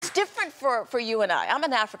different for you and I. I'm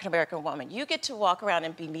an African-American woman. You get to walk around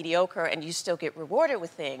and be mediocre and you still get rewarded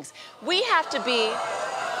with things. We have to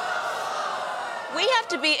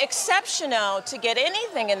be exceptional to get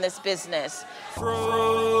anything in this business.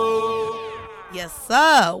 Yes,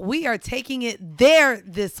 sir. We are taking it there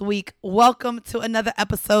this week. Welcome to another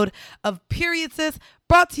episode of Period Sis,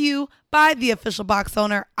 brought to you by The Official Box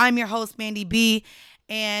Owner. I'm your host, Mandy B,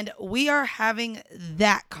 and we are having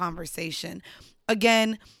that conversation.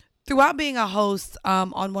 Again, throughout being a host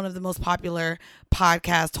on one of the most popular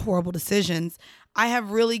podcasts, Horrible Decisions, I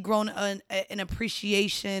have really grown an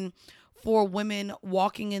appreciation for women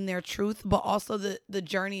walking in their truth, but also the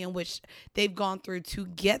journey in which they've gone through to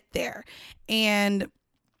get there. And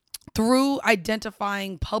through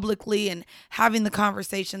identifying publicly and having the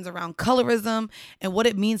conversations around colorism and what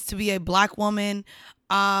it means to be a Black woman,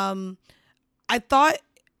 I thought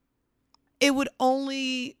it would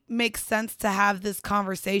only make sense to have this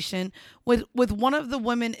conversation with one of the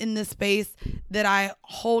women in this space that I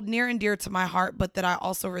hold near and dear to my heart, but that I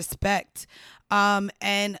also respect.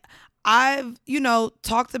 And I've,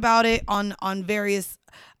 talked about it on various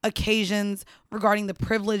occasions regarding the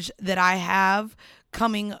privilege that I have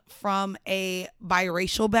coming from a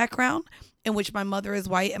biracial background in which my mother is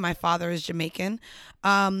white and my father is Jamaican.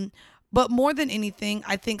 But more than anything,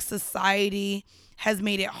 I think society has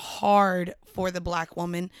made it hard for the Black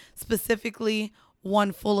woman, specifically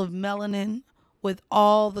one full of melanin with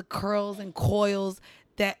all the curls and coils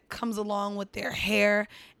that comes along with their hair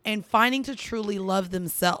and finding to truly love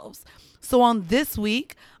themselves. So on this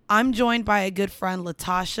week, I'm joined by a good friend,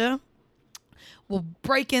 Latasha. We'll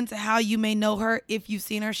break into how you may know her if you've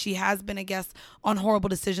seen her. She has been a guest on Horrible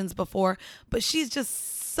Decisions before, but she's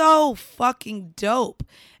just so fucking dope.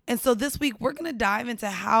 And so this week, we're going to dive into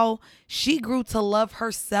how she grew to love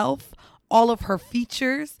herself, all of her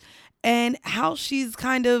features, and how she's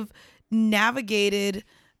kind of navigated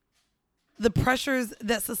the pressures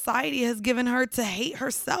that society has given her to hate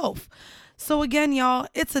herself. So again, y'all,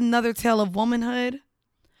 it's another tale of womanhood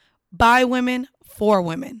by women for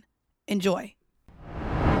women. Enjoy.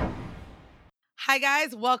 Hi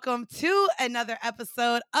guys, welcome to another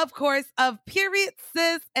episode, of course, of Period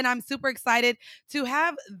Sis, and I'm super excited to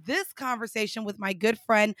have this conversation with my good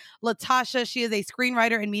friend, Latasha. She is a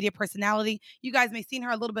screenwriter and media personality. You guys may have seen her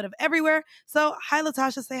a little bit of everywhere. So, hi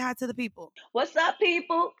Latasha, say hi to the people. What's up,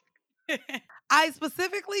 people? I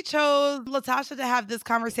specifically chose Latasha to have this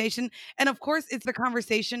conversation. And of course, it's the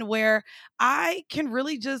conversation where I can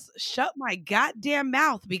really just shut my goddamn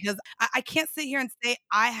mouth because I can't sit here and say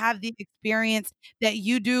I have the experience that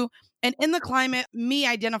you do. And in the climate, me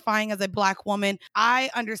identifying as a Black woman, I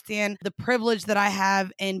understand the privilege that I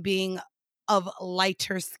have in being of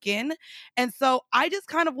lighter skin. And so I just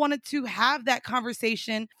kind of wanted to have that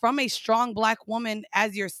conversation from a strong Black woman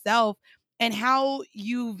as yourself, and how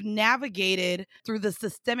you've navigated through the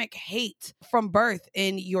systemic hate from birth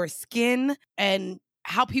in your skin and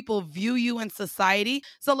how people view you in society.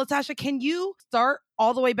 So, Latasha, can you start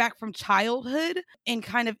all the way back from childhood and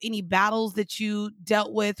kind of any battles that you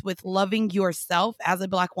dealt with loving yourself as a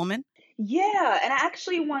Black woman? Yeah, and I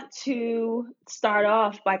actually want to start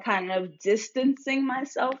off by kind of distancing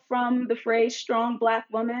myself from the phrase strong Black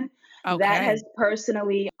woman. That has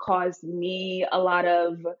personally caused me a lot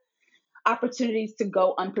of opportunities to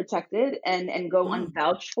go unprotected and go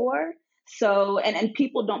unvouched for. So, and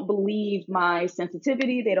people don't believe my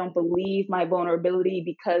sensitivity. They don't believe my vulnerability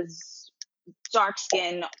because dark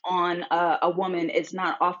skin on a woman is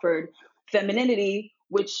not offered femininity,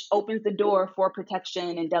 which opens the door for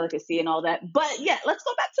protection and delicacy and all that. But yeah, let's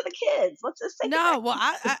go back to the kids. Let's just say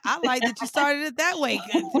I like that you started it that way.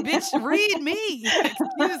 Bitch, read me.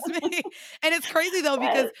 Excuse me. And it's crazy though,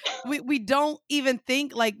 because we don't even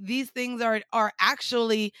think like these things are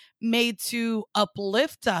actually made to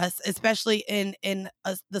uplift us, especially in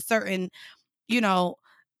the certain,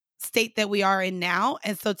 state that we are in now.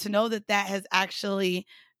 And so to know that has actually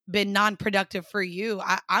been non-productive for you,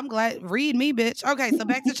 I'm glad. Read me, bitch. Okay, so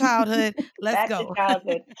back to childhood. Let's go. To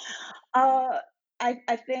childhood.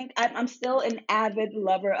 I think I'm still an avid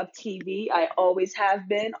lover of TV. I always have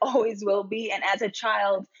been, always will be. And as a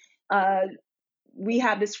child, we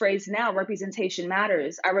have this phrase now, representation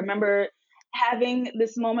matters. I remember having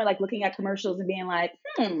this moment, like looking at commercials and being like,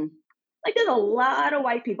 like there's a lot of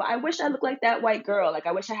white people. I wish I looked like that white girl. Like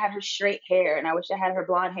I wish I had her straight hair and I wish I had her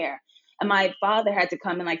blonde hair. And my father had to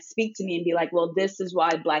come and like speak to me and be like, well, this is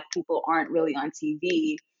why Black people aren't really on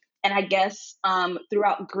TV. And I guess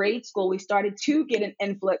throughout grade school, we started to get an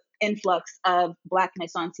influx of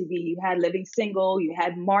Blackness on TV. You had Living Single, you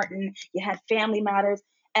had Martin, you had Family Matters.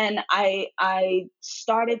 And I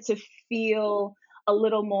started to feel a a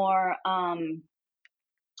little more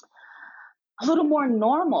a little more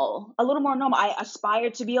normal, a little more normal. I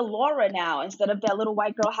aspire to be a Laura now instead of that little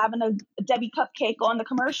white girl having a Debbie cupcake on the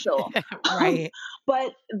commercial. Um, Right.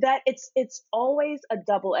 but that it's always a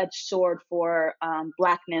double-edged sword for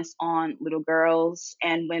blackness on little girls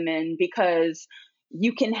and women, because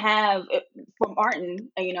you can have for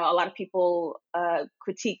Martin, a lot of people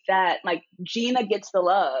critique that, like, Gina gets the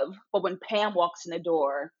love, but when Pam walks in the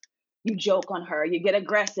door, you joke on her, you get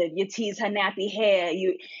aggressive, you tease her nappy hair,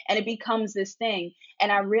 and it becomes this thing.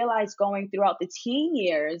 And I realized going throughout the teen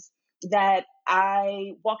years that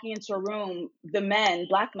I walking into a room, the men,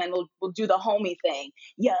 black men, will do the homie thing.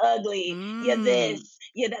 You're ugly, you're Mm. this,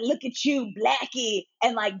 you're that, look at you, blackie.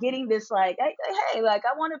 And like getting this like, hey, like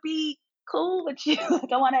I want to be cool with you.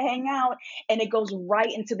 Like I want to hang out. And it goes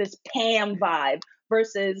right into this Pam vibe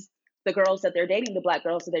versus the girls that they're dating, the black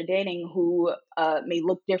girls that they're dating, who may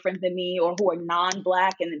look different than me or who are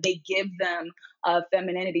non-black, and they give them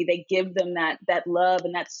femininity. They give them that love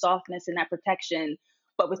and that softness and that protection.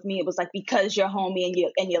 But with me, it was like, because you're homie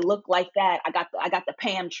and you look like that, I got the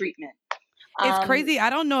Pam treatment. It's Um, crazy. I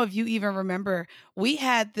don't know if you even remember. We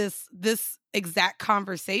had this exact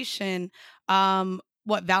conversation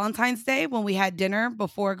what Valentine's Day when we had dinner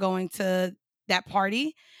before going to that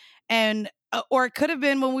party, and or it could have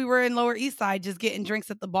been when we were in Lower East Side just getting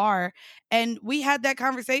drinks at the bar, and we had that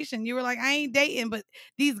conversation. You were like, I ain't dating, but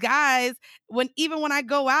these guys, when I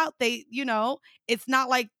go out, they, it's not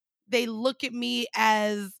like they look at me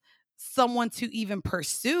as someone to even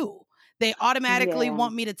pursue. They automatically yeah,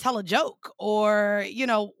 want me to tell a joke, or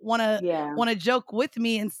want to yeah. joke with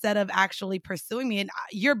me instead of actually pursuing me. And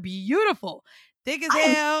you're beautiful, thick as I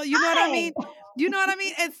am hell, you know what I fine. mean? You know what I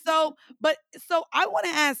mean? And so, but so I want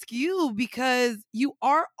to ask you, because you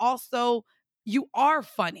are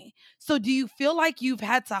funny. So do you feel like you've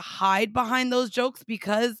had to hide behind those jokes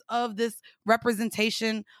because of this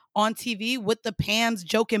representation on TV with the Pams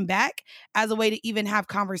joking back as a way to even have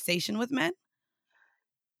conversation with men?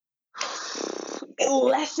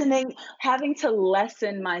 Lessening, having to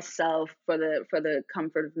lessen myself for the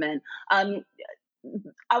comfort of men.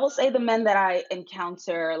 I will say the men that I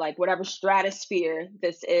encounter, like whatever stratosphere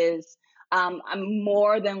this is, I'm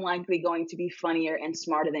more than likely going to be funnier and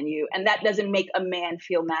smarter than you. And that doesn't make a man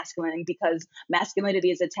feel masculine, because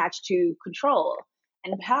masculinity is attached to control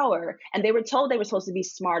and power. And they were told they were supposed to be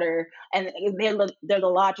smarter, and they're the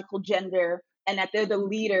logical gender, and that they're the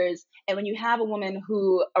leaders. And when you have a woman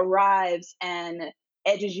who arrives and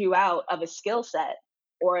edges you out of a skill set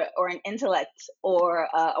or an intellect or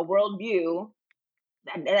a worldview,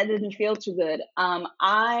 that didn't feel too good.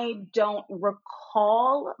 I don't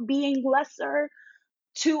recall being lesser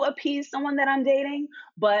to appease someone that I'm dating,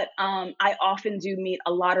 but I often do meet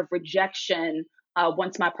a lot of rejection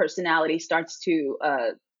once my personality starts to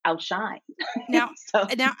outshine. Now, So,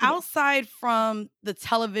 now yeah. outside from the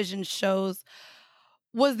television shows,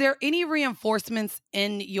 was there any reinforcements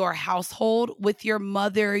in your household with your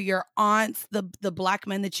mother, your aunts, the black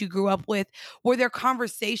men that you grew up with? Were there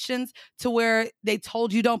conversations to where they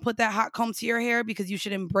told you don't put that hot comb to your hair because you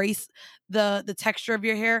should embrace the texture of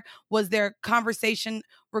your hair? Was there conversation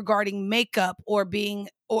regarding makeup or being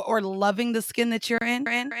or loving the skin that you're in?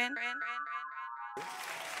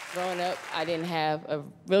 Growing up, I didn't have a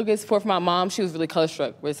real good support from my mom. She was really color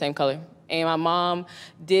struck. We're the same color. And my mom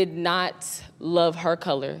did not love her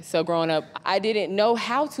color. So growing up, I didn't know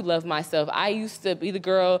how to love myself. I used to be the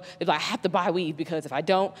girl that I have to buy weave, because if I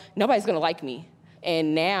don't, nobody's gonna like me.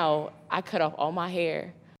 And now I cut off all my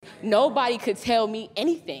hair. Nobody could tell me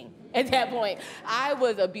anything at that point. I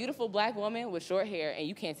was a beautiful black woman with short hair, and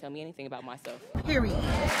you can't tell me anything about myself. Period.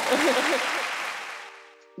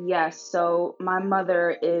 Yes, so my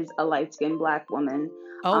mother is a light-skinned black woman.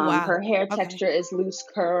 Oh wow. Her hair Okay. texture is loose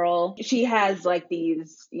curl. She has like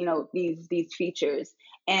these, these features.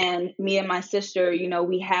 And me and my sister,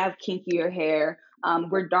 we have kinkier hair.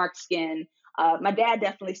 We're dark skinned. My dad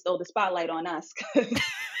definitely stole the spotlight on us, 'cause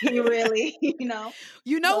he really,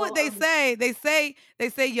 You know what so they say? They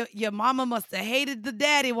say your mama must have hated the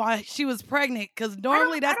daddy while she was pregnant, because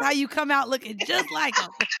normally I that's how don't you come out looking just like him.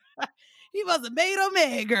 He must have made her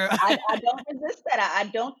mad, girl. I don't resist that. I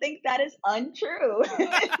don't think that is untrue.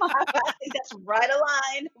 I think that's right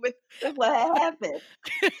aligned with what happened.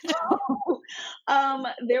 So,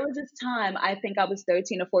 there was this time, I think I was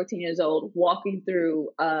 13 or 14 years old, walking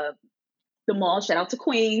through the mall. Shout out to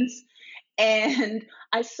Queens. And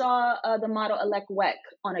I saw the model Alec Weck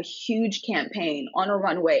on a huge campaign on a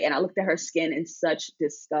runway, and I looked at her skin in such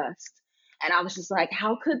disgust. And I was just like,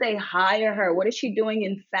 how could they hire her? What is she doing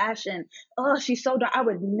in fashion? Oh, she's so dark. I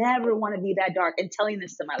would never want to be that dark. And telling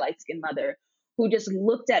this to my light skinned mother, who just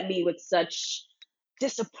looked at me with such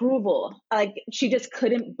disapproval. Like she just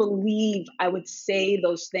couldn't believe I would say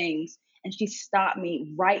those things. And she stopped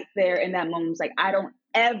me right there in that moment. Was like, I don't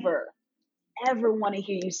ever want to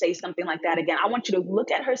hear you say something like that again. I want you to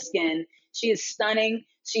look at her skin. She is stunning.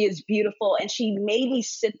 She is beautiful. And she made me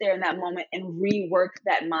sit there in that moment and rework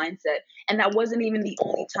that mindset. And that wasn't even the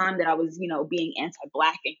only time that I was, being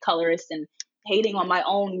anti-Black and colorist and hating on my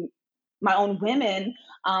own women.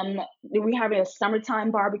 We having a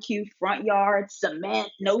summertime barbecue, front yard, cement,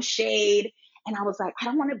 no shade. And I was like, I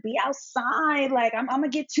don't want to be outside. Like, I'm going to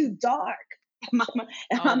get too dark. And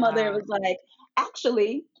my mother was like,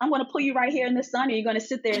 actually, I'm going to put you right here in the sun and you're going to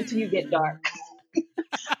sit there until you get dark.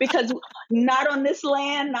 Because not on this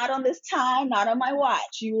land, not on this time, not on my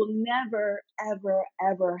watch. You will never, ever,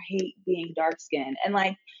 ever hate being dark skinned. And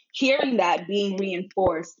like hearing that being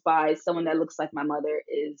reinforced by someone that looks like my mother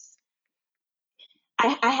is,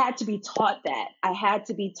 I had to be taught that. I had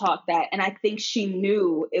to be taught that. And I think she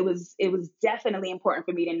knew it was definitely important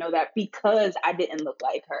for me to know that because I didn't look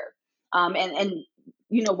like her. And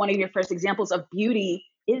one of your first examples of beauty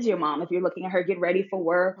is your mom. If you're looking at her get ready for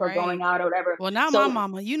work or going out or whatever. Well, now my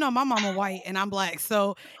mama, my mama white and I'm Black.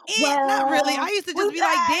 So not really. I used to just be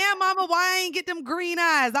like, damn, mama, why I ain't get them green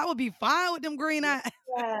eyes? I would be fine with them green eyes.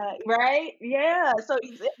 Yeah, right. Yeah. So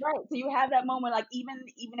right. So you have that moment, like even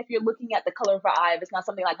if you're looking at the color of her eye, if it's not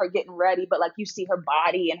something like her getting ready, but like you see her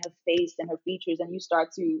body and her face and her features, and you start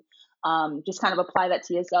to just kind of apply that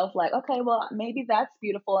to yourself. Like, okay, well, maybe that's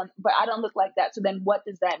beautiful, but I don't look like that. So then what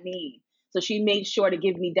does that mean? So she made sure to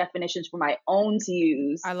give me definitions for my own to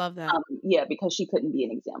use. I love that. Because she couldn't be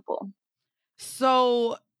an example.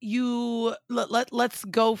 So let's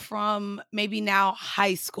go from maybe now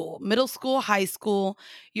high school, middle school, high school.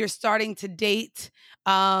 You're starting to date.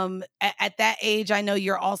 At that age, I know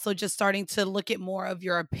you're also just starting to look at more of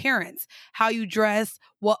your appearance, how you dress,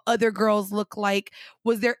 what other girls look like.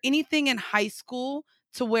 Was there anything in high school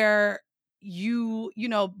to where you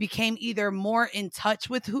became either more in touch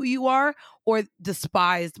with who you are or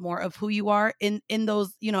despised more of who you are in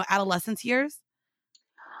those, adolescence years?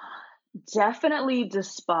 Definitely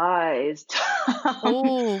despised.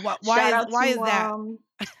 Oh, why is that?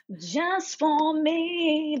 Just for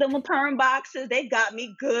me, the perm boxes, they got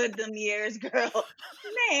me good them years, girl.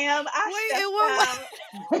 Ma'am, I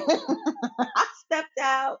stepped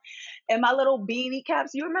out in my little beanie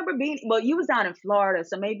caps. You remember beanie? Well, you was down in Florida,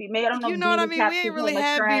 so maybe I don't know. You know what I mean? We ain't really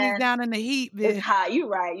had beanies down in the heat. Bitch. It's hot. You're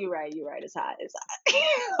right. It's hot.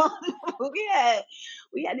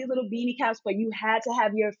 We had these little beanie caps, but you had to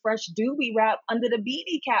have your fresh doobie wrap under the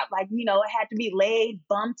beanie cap. Like, it had to be laid,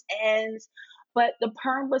 bumped ends. But the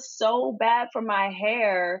perm was so bad for my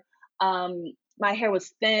hair. My hair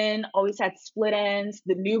was thin, always had split ends.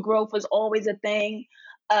 The new growth was always a thing.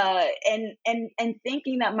 And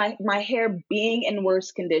thinking that my hair being in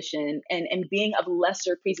worse condition and being of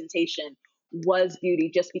lesser presentation was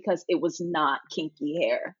beauty just because it was not kinky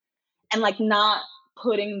hair. And like not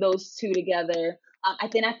putting those two together. I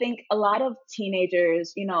think a lot of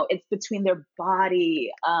teenagers, it's between their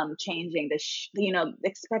body changing,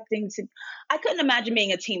 expecting to. I couldn't imagine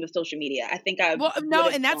being a teen with social media. I think I. Well, no,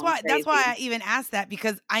 and that's why I even asked that,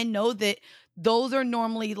 because I know that those are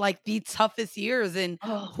normally like the toughest years, and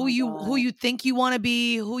who you think you want to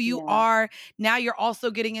be, who you are. Now you're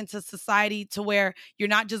also getting into society to where you're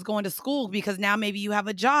not just going to school, because now maybe you have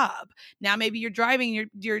a job. Now maybe you're driving.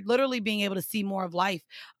 You're literally being able to see more of life.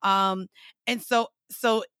 And so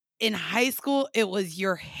in high school, it was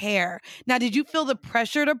your hair. Now, did you feel the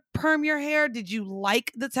pressure to perm your hair? Did you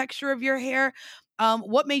like the texture of your hair?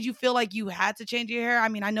 What made you feel like you had to change your hair? I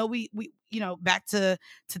mean, I know we back to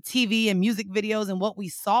TV and music videos and what we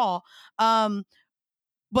saw.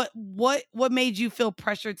 But what made you feel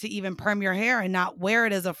pressure to even perm your hair and not wear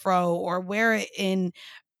it as a fro or wear it in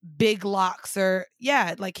big locks can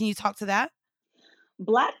you talk to that?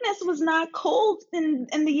 Blackness was not cool in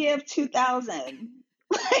the year of 2000.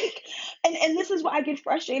 And this is why I get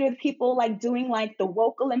frustrated with people like doing like the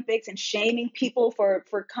woke Olympics and shaming people for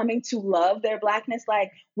coming to love their Blackness.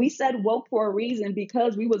 Like, we said woke for a reason,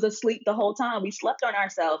 because we was asleep the whole time. We slept on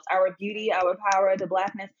ourselves, our beauty, our power, the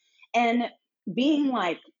Blackness. And being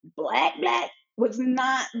like black was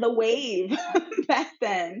not the wave back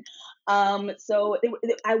then. So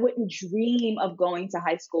I wouldn't dream of going to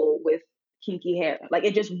high school with kinky hair. Like,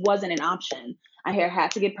 it just wasn't an option. My hair had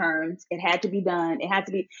to get permed. It had to be done. It had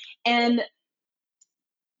to be. And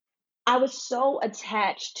I was so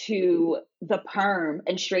attached to the perm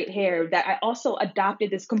and straight hair that I also adopted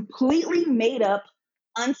this completely made up,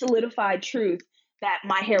 unsolidified truth that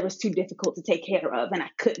my hair was too difficult to take care of and I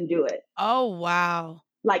couldn't do it. Oh, wow.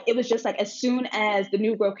 Like, it was just like, as soon as the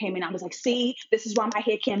new girl came in, I was like, see, this is why my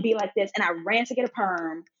hair can't be like this. And I ran to get a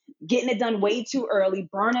perm, getting it done way too early,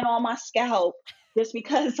 burning all my scalp, just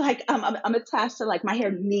because like I'm attached to, like, my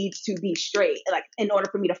hair needs to be straight, like, in order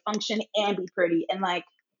for me to function and be pretty. And like,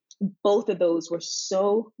 both of those were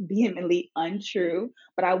so vehemently untrue,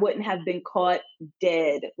 but I wouldn't have been caught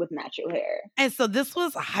dead with natural hair. And so this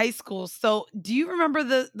was high school. So do you remember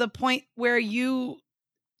the point where you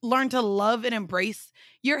learned to love and embrace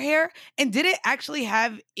your hair? And did it actually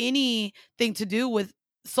have anything to do with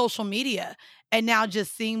social media and now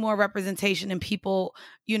just seeing more representation in people,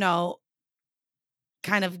 you know,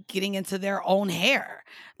 kind of getting into their own hair?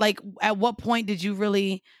 Like, at what point did you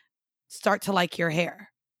really start to like your hair?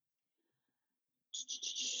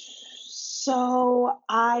 So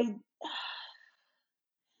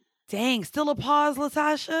Dang, still a pause,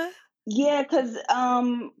 Latasha? yeah, because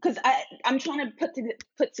I'm trying to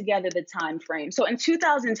put together the time frame. So in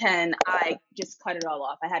 2010, I just cut it all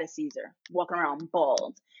off. I had a Caesar, walking around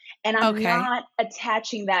bald, and I'm Okay. not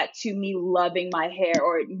attaching that to me loving my hair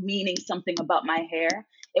or meaning something about my hair.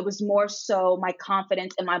 It was more so my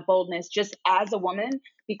confidence and my boldness, just as a woman.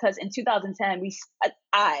 Because in 2010,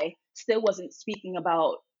 I still wasn't speaking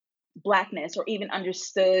about blackness or even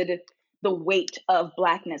understood the weight of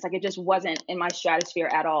blackness. Like, it just wasn't in my stratosphere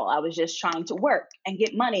at all. I was just trying to work and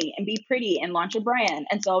get money and be pretty and launch a brand.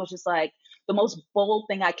 And so I was just like, the most bold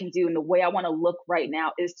thing I can do and the way I want to look right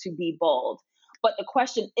now is to be bold. But the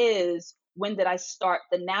question is, when did I start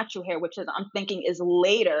the natural hair, which is, I'm thinking, is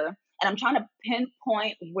later. And I'm trying to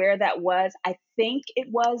pinpoint where that was. I think it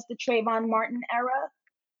was the Trayvon Martin era,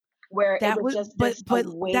 where it That was was just this but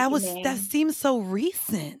that awakening. seems so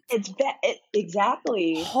recent.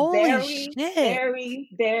 Exactly, Holy very, shit. very,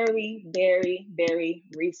 very, very, very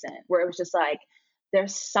recent, where it was just like,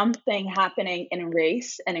 there's something happening in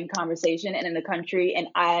race and in conversation and in the country, and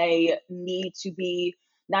I need to be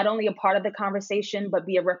not only a part of the conversation, but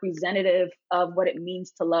be a representative of what it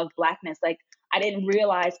means to love Blackness. Like, I didn't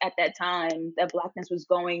realize at that time that Blackness was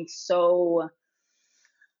going so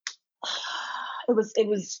it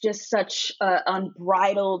was just such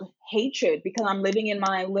unbridled hatred, because I'm living in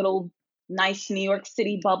my little nice New York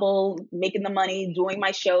City bubble, making the money, doing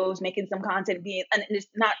my shows, making some content, and it's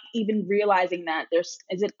not even realizing that there's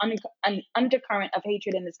is an undercurrent of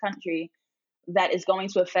hatred in this country that is going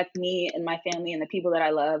to affect me and my family and the people that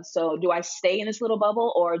I love. So do I stay in this little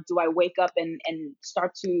bubble, or do I wake up and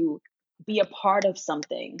start to be a part of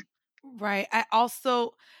something? Right. I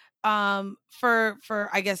also for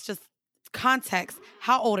I guess just context,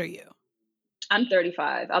 how old are you? I'm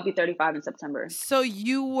 35. I'll be 35 in September. So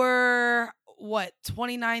you were what,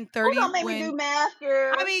 29, Oh, 30 don't make me when do math,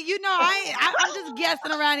 girl. I mean, you know, I'm just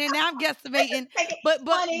guessing around here now. I'm guesstimating. Make it But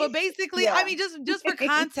 20s. basically, I Yeah. mean, just for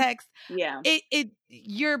context, Yeah. it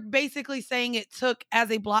you're basically saying it took,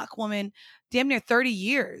 as a Black woman, damn near 30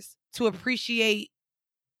 years to appreciate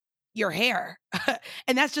your hair.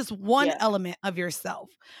 And that's just one Yeah. element of yourself.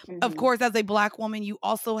 Of Hmm. course, as a Black woman, you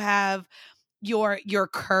also have your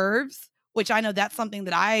curves, which I know that's something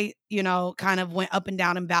that I, you know, kind of went up and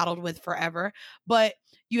down and battled with forever. But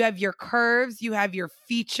you have your curves, you have your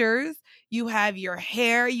features, you have your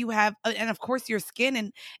hair, you have and of course your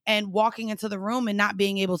skin, and walking into the room and not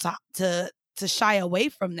being able to shy away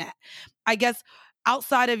from that. I guess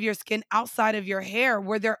outside of your skin, outside of your hair,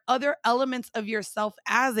 were there other elements of yourself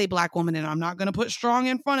as a Black woman? And I'm not going to put strong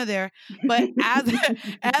in front of there, but as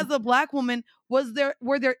as a Black woman, were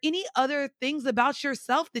there any other things about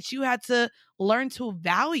yourself that you had to learn to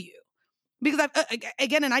value? Because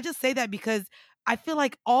again, and I just say that because I feel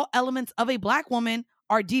like all elements of a Black woman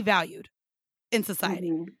are devalued in society.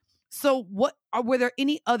 Hmm. So were there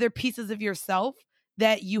any other pieces of yourself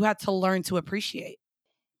that you had to learn to appreciate?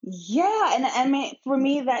 Yeah, and I mean, for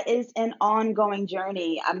me, that is an ongoing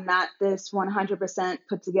journey. I'm not this 100%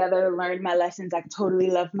 put together, learned my lessons. I totally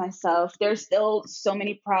love myself. There's still so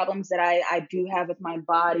many problems that I do have with my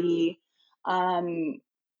body. Um,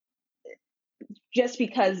 just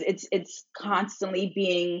because it's constantly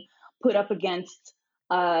being put up against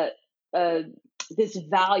uh, uh, this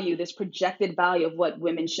value, this projected value of what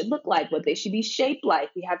women should look like, what they should be shaped like.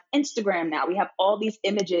 We have Instagram now. We have all these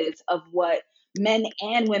images of what men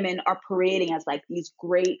and women are parading as like these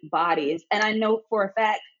great bodies. And I know for a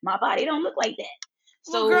fact my body don't look like that.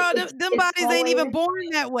 Well, So girl, it's them it's bodies ain't even always born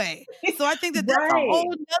that way. So I think that that's a right, whole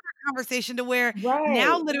nother conversation, to where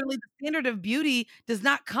now right. literally the standard of beauty does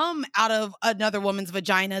not come out of another woman's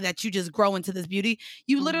vagina that you just grow into this beauty.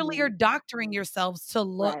 You literally are Hmm. doctoring yourselves to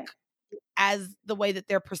Right. look as the way that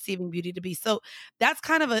they're perceiving beauty to be. So that's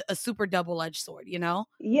kind of a super double-edged sword, you know?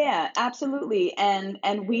 Yeah, absolutely. And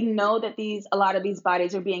we know that a lot of these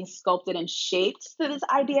bodies are being sculpted and shaped to this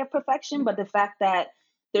idea of perfection, but the fact that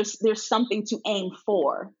there's something to aim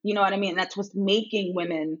for. You know what I mean? That's what's making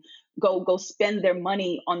women go spend their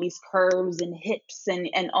money on these curves and hips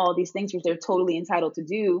and all these things, which they're totally entitled to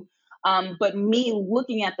do. But me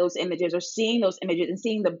looking at those images or seeing those images and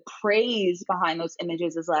seeing the praise behind those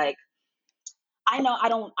images is like, I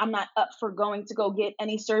know I'm not up for going to go get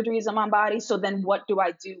any surgeries on my body. So then what do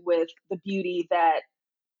I do with the beauty that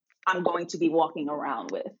I'm going to be walking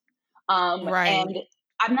around with? Right. And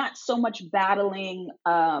I'm not so much battling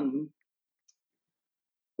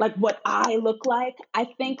like what I look like. I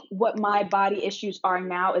think what my body issues are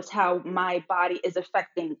now is how my body is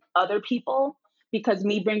affecting other people, because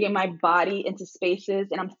me bringing my body into spaces,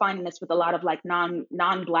 and I'm finding this with a lot of like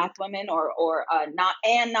non-black women or not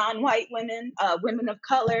and non-white women, women of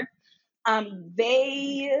color.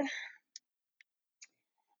 They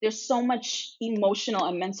There's so much emotional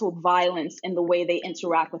and mental violence in the way they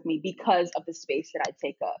interact with me because of the space that I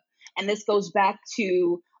take up. And this goes back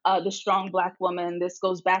to the strong Black woman. This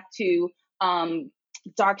goes back to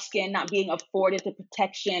dark skin not being afforded the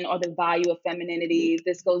protection or the value of femininity.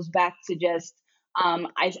 This goes back to just,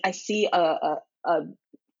 I see I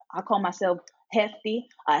call myself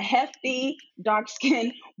a hefty, dark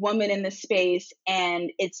skinned woman in the space. And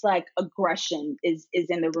it's like aggression is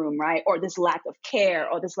in the room, right? Or this lack of care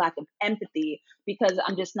or this lack of empathy, because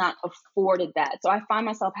I'm just not afforded that. So I find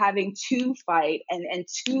myself having to fight and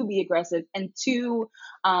to be aggressive and to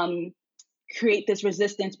create this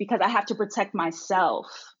resistance because I have to protect myself.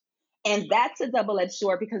 And that's a double-edged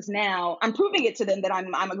sword, because now I'm proving it to them that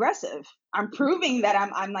I'm aggressive. I'm proving that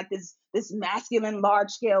I'm like this masculine,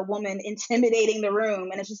 large-scale woman intimidating the room.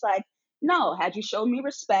 And it's just like, no, had you shown me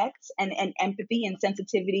respect and empathy and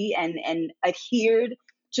sensitivity and adhered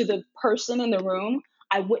to the person in the room,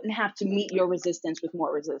 I wouldn't have to meet your resistance with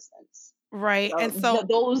more resistance. Right. So And so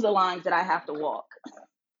those are the lines that I have to walk.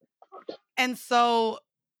 and so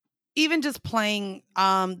even just playing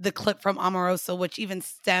the clip from Omarosa, which even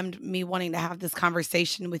stemmed me wanting to have this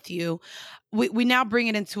conversation with you, we now bring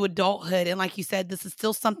it into adulthood. And like you said, this is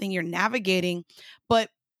still something you're navigating. But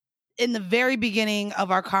in the very beginning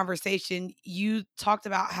of our conversation, you talked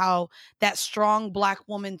about how that strong Black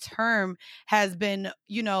woman term has been,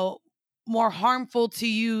 more harmful to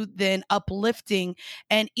you than uplifting.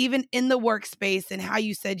 And even in the workspace, and how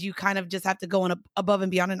you said you kind of just have to go above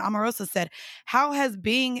and beyond. And Omarosa said, how has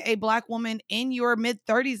being a Black woman in your mid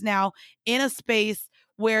 30s now in a space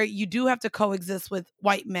where you do have to coexist with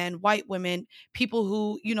white men, white women, people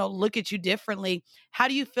who, look at you differently, how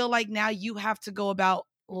do you feel like now you have to go about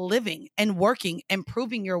living and working and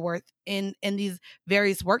proving your worth in these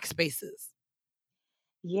various workspaces?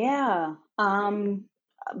 Yeah.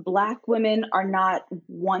 Black women are not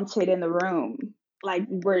wanted in the room. Like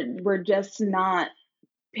we're just not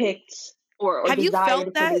picked or Have you desired felt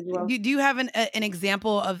for that? these roles. Do you have an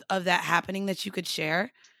example of that happening that you could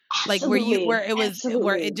share? Like where Absolutely. where it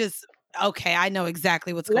Absolutely. just, okay, I know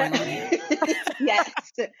exactly what's Let- going on here. yes.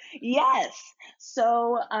 Yes.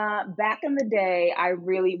 So back in the day, I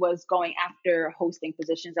really was going after hosting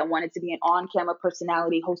positions. I wanted to be an on-camera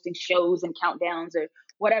personality hosting shows and countdowns or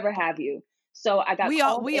whatever have you. So I got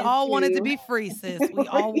called We all wanted to into be free, sis. We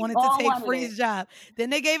all we wanted to all take wanted it. Free's job. Then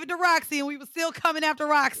they gave it to Roxy, and we were still coming after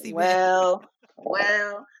Roxy, man.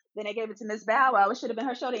 Well, then they gave it to Miss Bow Wow. It should have been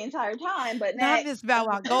her show the entire time, but Not Miss next. Bow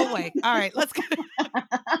Wow. Go away. All right, let's go.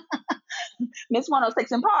 Miss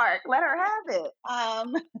 106 in Park, let her have it.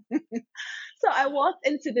 So I walked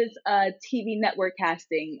into this TV network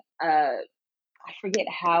casting. I forget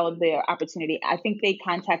how their opportunity, I think they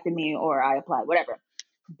contacted me or I applied, whatever.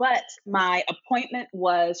 But my appointment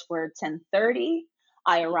was for 10:30.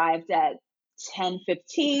 I arrived at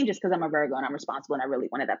 10:15 just because I'm a Virgo and I'm responsible and I really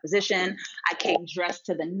wanted that position. I came dressed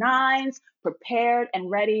to the nines, prepared and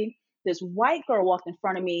ready. This white girl walked in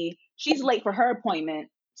front of me. She's late for her appointment,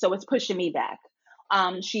 so it's pushing me back.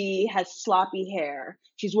 She has sloppy hair.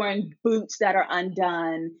 She's wearing boots that are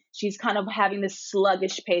undone. She's kind of having this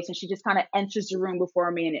sluggish pace, and she just kind of enters the room before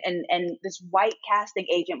me. And this white casting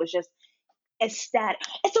agent was just ecstatic.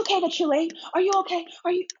 It's okay that you're late. Are you okay?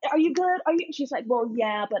 Are you good? Are you? She's like, well,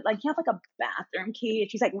 yeah, but like you have like a bathroom key.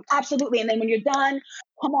 And she's like, absolutely. And then when you're done,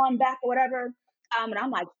 come on back or whatever. And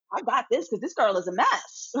I'm like, I got this because this girl is a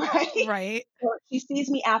mess, right? Right. So she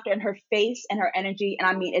sees me after, and her face and her energy, and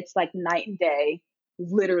I mean, it's like night and day,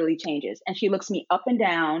 literally changes. And she looks me up and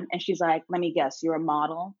down, and she's like, let me guess, you're a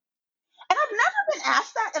model? And I've never been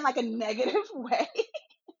asked that in like a negative way.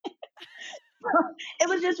 It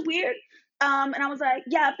was just weird. And I was like,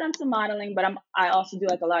 yeah, I've done some modeling, but I also do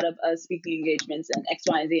like a lot of speaking engagements and X,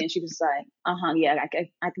 Y, and Z. And she was like, yeah,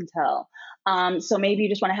 I can tell. So maybe you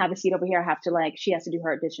just want to have a seat over here. She has to do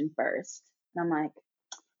her audition first. And I'm like,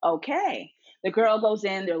 okay. The girl goes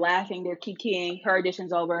in, they're laughing, they're kikiing, her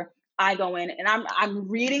audition's over. I go in and I'm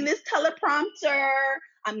reading this teleprompter.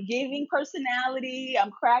 I'm giving personality.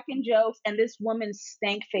 I'm cracking jokes. And this woman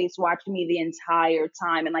stank face watching me the entire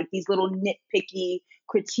time and like these little nitpicky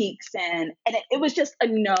critiques. And it was just a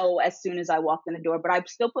no as soon as I walked in the door. But I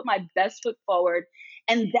still put my best foot forward.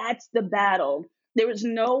 And that's the battle. There was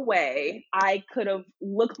no way I could have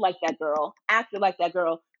looked like that girl, acted like that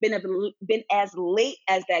girl, been as late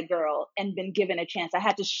as that girl, and been given a chance. I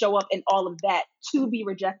had to show up in all of that to be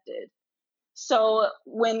rejected. So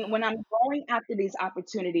when I'm going after these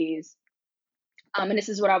opportunities, and this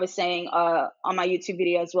is what I was saying on my YouTube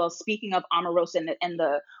video as well, speaking of Omarosa and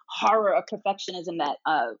the horror of perfectionism that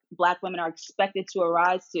Black women are expected to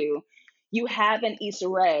arise to, you have an Issa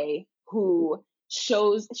Rae who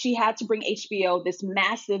she had to bring HBO this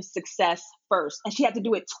massive success first, and she had to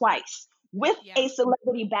do it twice with a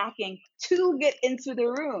celebrity backing to get into the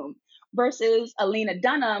room, versus Alina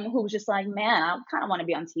Dunham, who was just like, man, I kind of want to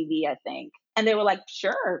be on TV, I think. And they were like,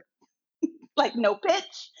 sure. Like no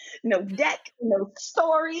pitch, no deck, no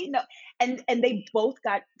story, no, and they both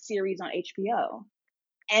got series on HBO.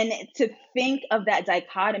 And to think of that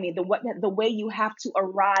dichotomy, the way you have to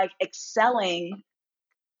arrive excelling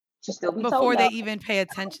to still be before told they no. even pay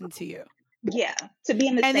attention to you. Yeah, to be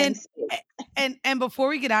in the same space. And before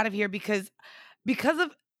we get out of here, because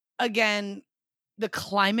of, again, the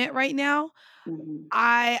climate right now,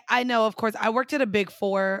 I know, of course, I worked at a Big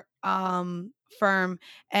Four firm,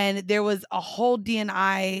 and there was a whole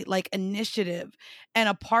D&I like initiative, and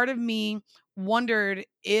a part of me wondered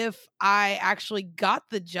if I actually got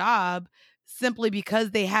the job simply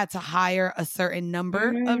because they had to hire a certain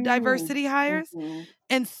number of diversity hires.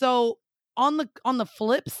 And so on the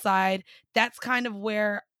flip side, that's kind of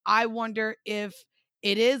where I wonder if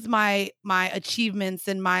it is my achievements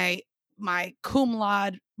and my cum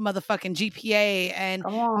laude motherfucking GPA and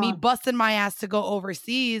me busting my ass to go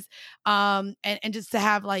overseas, and just to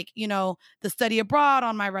have like, you know, the study abroad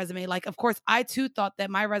on my resume. Like, of course, I too thought that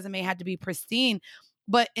my resume had to be pristine,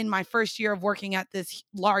 but in my first year of working at this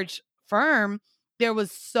large firm, there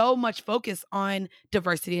was so much focus on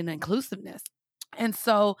diversity and inclusiveness. And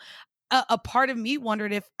so a part of me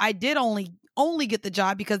wondered if I did only get the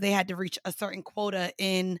job because they had to reach a certain quota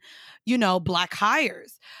in, you know, Black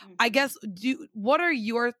hires. I guess, what are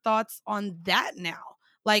your thoughts on that now?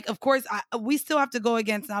 Like, of course, we still have to go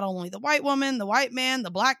against not only the white woman, the white man,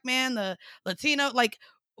 the Black man, the Latino, like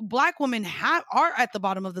Black women are at the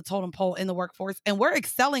bottom of the totem pole in the workforce, and we're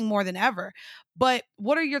excelling more than ever. But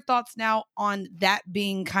what are your thoughts now on that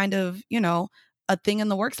being kind of, you know, a thing in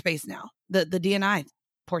the workspace now, the D&I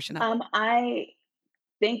portion of it? I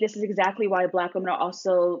think this is exactly why Black women are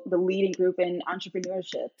also the leading group in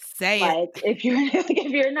entrepreneurship. Like, if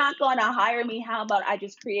you're not going to hire me, how about I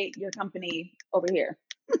just create your company over here?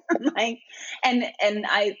 Like, and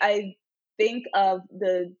I think of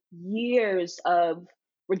the years of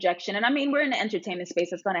rejection, and I mean, we're in the entertainment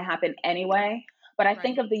space; it's going to happen anyway. But I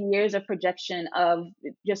think of the years of projection, of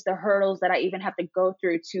just the hurdles that I even have to go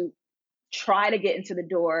through to try to get into the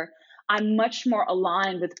door. I'm much more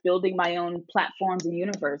aligned with building my own platforms and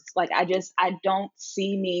universe. Like, I don't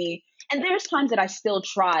see me, and there's times that I still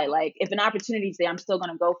try, like if an opportunity's there, I'm still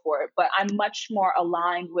going to go for it. But I'm much more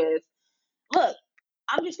aligned with, look,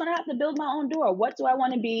 I'm just going to have to build my own door. What do I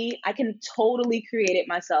want to be? I can totally create it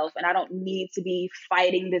myself, and I don't need to be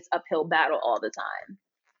fighting this uphill battle all the time.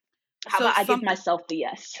 How about I give myself the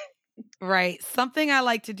yes? Right. Something I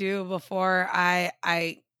like to do before I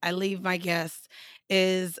leave my guests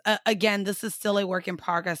is, again, this is still a work in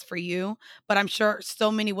progress for you, but I'm sure so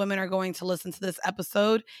many women are going to listen to this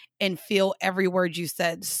episode and feel every word you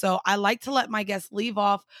said. So I like to let my guests leave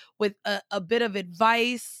off with a bit of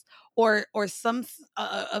advice or some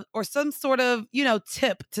sort of, you know,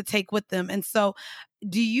 tip to take with them. And so,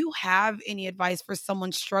 do you have any advice for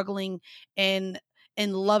someone struggling in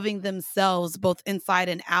loving themselves both inside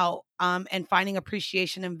and out, and finding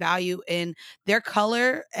appreciation and value in their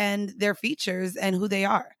color and their features and who they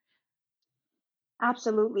are?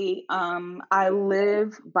 Absolutely. I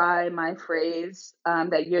live by my phrase,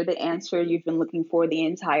 that you're the answer you've been looking for the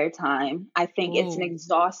entire time. I think it's an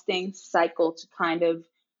exhausting cycle to kind of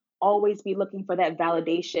always be looking for that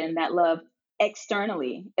validation, that love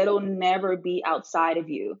externally. It'll never be outside of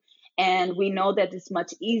you. And we know that it's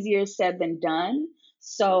much easier said than done.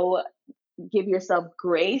 So give yourself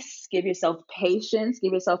grace, give yourself patience,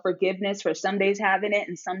 give yourself forgiveness for some days having it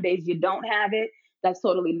and some days you don't have it. That's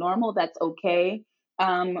totally normal. That's okay.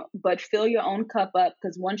 But fill your own cup up,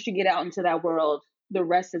 because once you get out into that world, the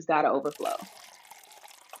rest has got to overflow.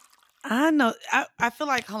 I know. I feel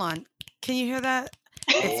like, hold on. Can you hear that?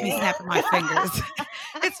 It's me snapping my fingers.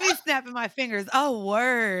 It's me snapping my fingers. Oh,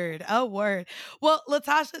 word. Oh, word. Well,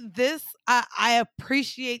 Latasha, I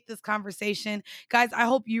appreciate this conversation. Guys, I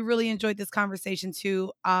hope you really enjoyed this conversation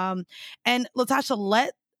too. And Latasha,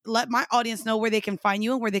 let my audience know where they can find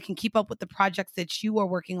you and where they can keep up with the projects that you are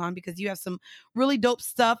working on, because you have some really dope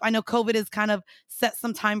stuff. I know COVID has kind of set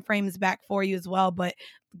some time frames back for you as well, but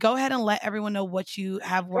go ahead and let everyone know what you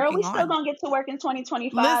have working on. Girl, we still gonna get to work in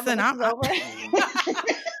 2025. Listen, I'm over.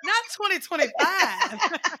 Not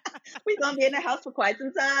 2025. We're gonna be in the house for quite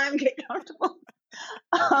some time. Get comfortable.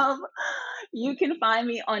 You can find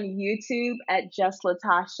me on YouTube at Just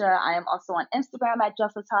Latasha. I am also on Instagram at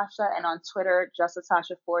Just Latasha and on Twitter, Just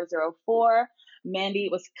Latasha404. Mandy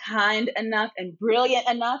was kind enough and brilliant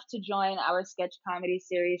enough to join our sketch comedy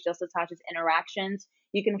series, Just Latasha's Interactions.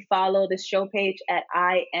 You can follow the show page at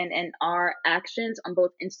INNR Actions on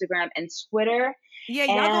both Instagram and Twitter. Yeah,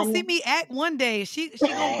 y'all gonna see me act one day.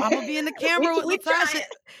 I'm gonna be in the camera with Latasha,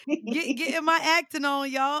 getting my acting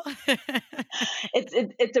on, y'all.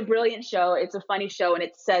 It's a brilliant show. It's a funny show, and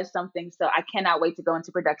it says something. So I cannot wait to go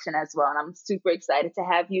into production as well. And I'm super excited to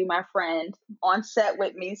have you, my friend, on set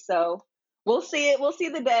with me. So we'll see it. We'll see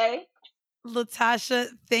the day. Latasha,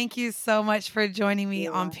 thank you so much for joining me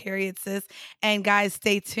on Period Sis. And guys,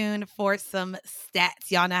 stay tuned for some stats.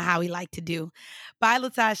 Y'all know how we like to do. Bye,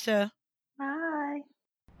 Latasha. Bye.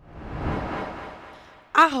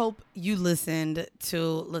 I hope you listened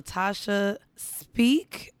to Latasha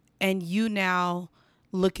speak and you now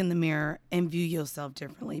look in the mirror and view yourself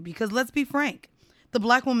differently. Because let's be frank, the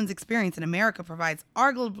Black woman's experience in America provides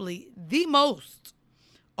arguably the most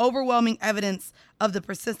overwhelming evidence of the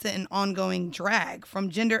persistent and ongoing drag from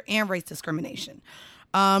gender and race discrimination.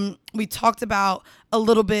 We talked about a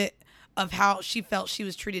little bit of how she felt she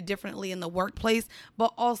was treated differently in the workplace,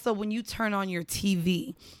 but also when you turn on your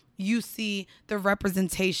TV, you see the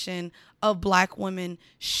representation of Black women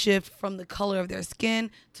shift from the color of their skin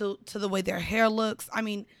to the way their hair looks. I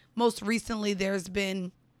mean, most recently, there's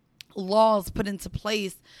been laws put into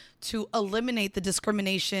place to eliminate the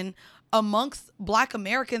discrimination amongst Black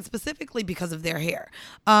Americans, specifically because of their hair.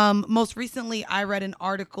 Most recently, I read an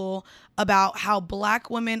article about how Black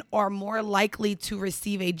women are more likely to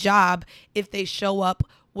receive a job if they show up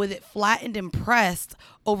with it flattened and pressed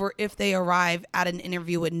over if they arrive at an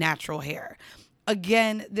interview with natural hair.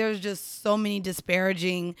 Again, there's just so many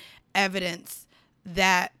disparaging evidence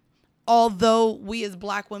that although we as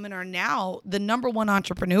Black women are now the number one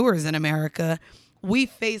entrepreneurs in America, we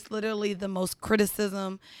face literally the most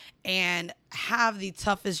criticism and have the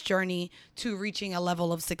toughest journey to reaching a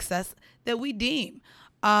level of success that we deem.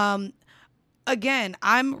 Again,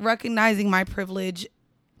 I'm recognizing my privilege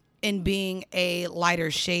in being a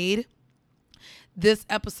lighter shade. This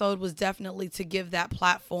episode was definitely to give that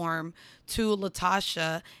platform to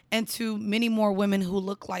Latasha and to many more women who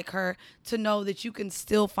look like her, to know that you can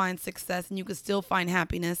still find success and you can still find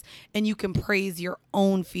happiness and you can praise your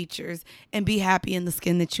own features and be happy in the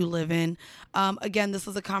skin that you live in. Again, this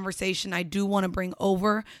is a conversation I do want to bring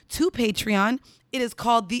over to Patreon. It is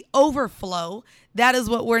called The Overflow. That is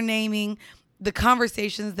what we're naming the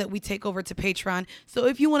conversations that we take over to Patreon. So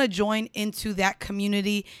if you want to join into that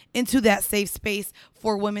community, into that safe space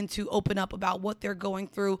for women to open up about what they're going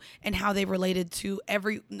through and how they related to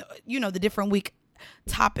the different week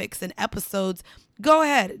topics and episodes, go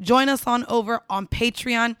ahead, join us over on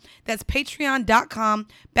Patreon. That's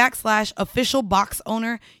patreon.com/official box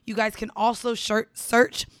owner. You guys can also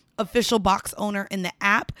search official box owner in the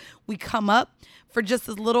app. We come up for just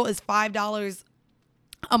as little as $5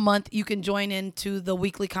 a month. You can join into the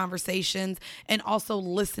weekly conversations and also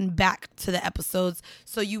listen back to the episodes.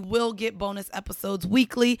 So you will get bonus episodes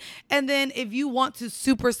weekly. And then if you want to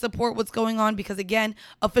super support what's going on, because again,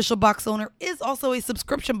 Official Box Owner is also a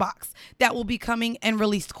subscription box that will be coming and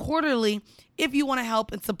released quarterly. If you want to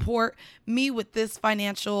help and support me with this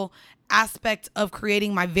financial aspect of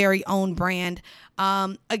creating my very own brand,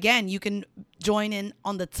 again, you can join in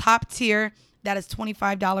on the top tier. That is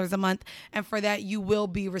 $25 a month. And for that, you will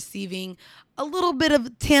be receiving a little bit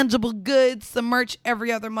of tangible goods, some merch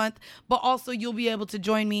every other month. But also, you'll be able to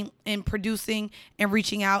join me in producing and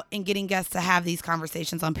reaching out and getting guests to have these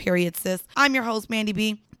conversations on Period Sis. I'm your host, Mandy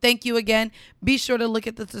B. thank you again. Be sure to look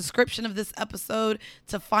at the description of this episode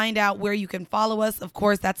to find out where you can follow us. Of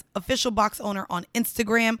course, that's Official Box Owner on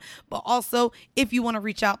Instagram. But also, if you want to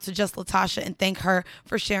reach out to Just Latasha and thank her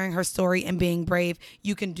for sharing her story and being brave,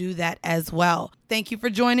 you can do that as well. Thank you for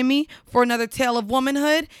joining me for another Tale of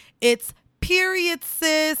Womanhood. It's Period,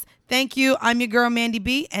 sis. Thank you. I'm your girl, Mandy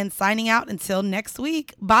B, and signing out until next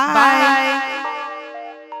week. Bye.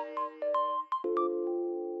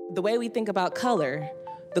 The way we think about color,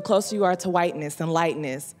 the closer you are to whiteness and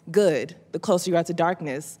lightness, good. The closer you are to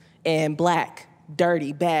darkness and black,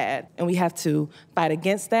 dirty, bad. And we have to fight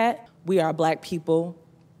against that. We are Black people.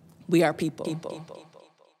 We are people.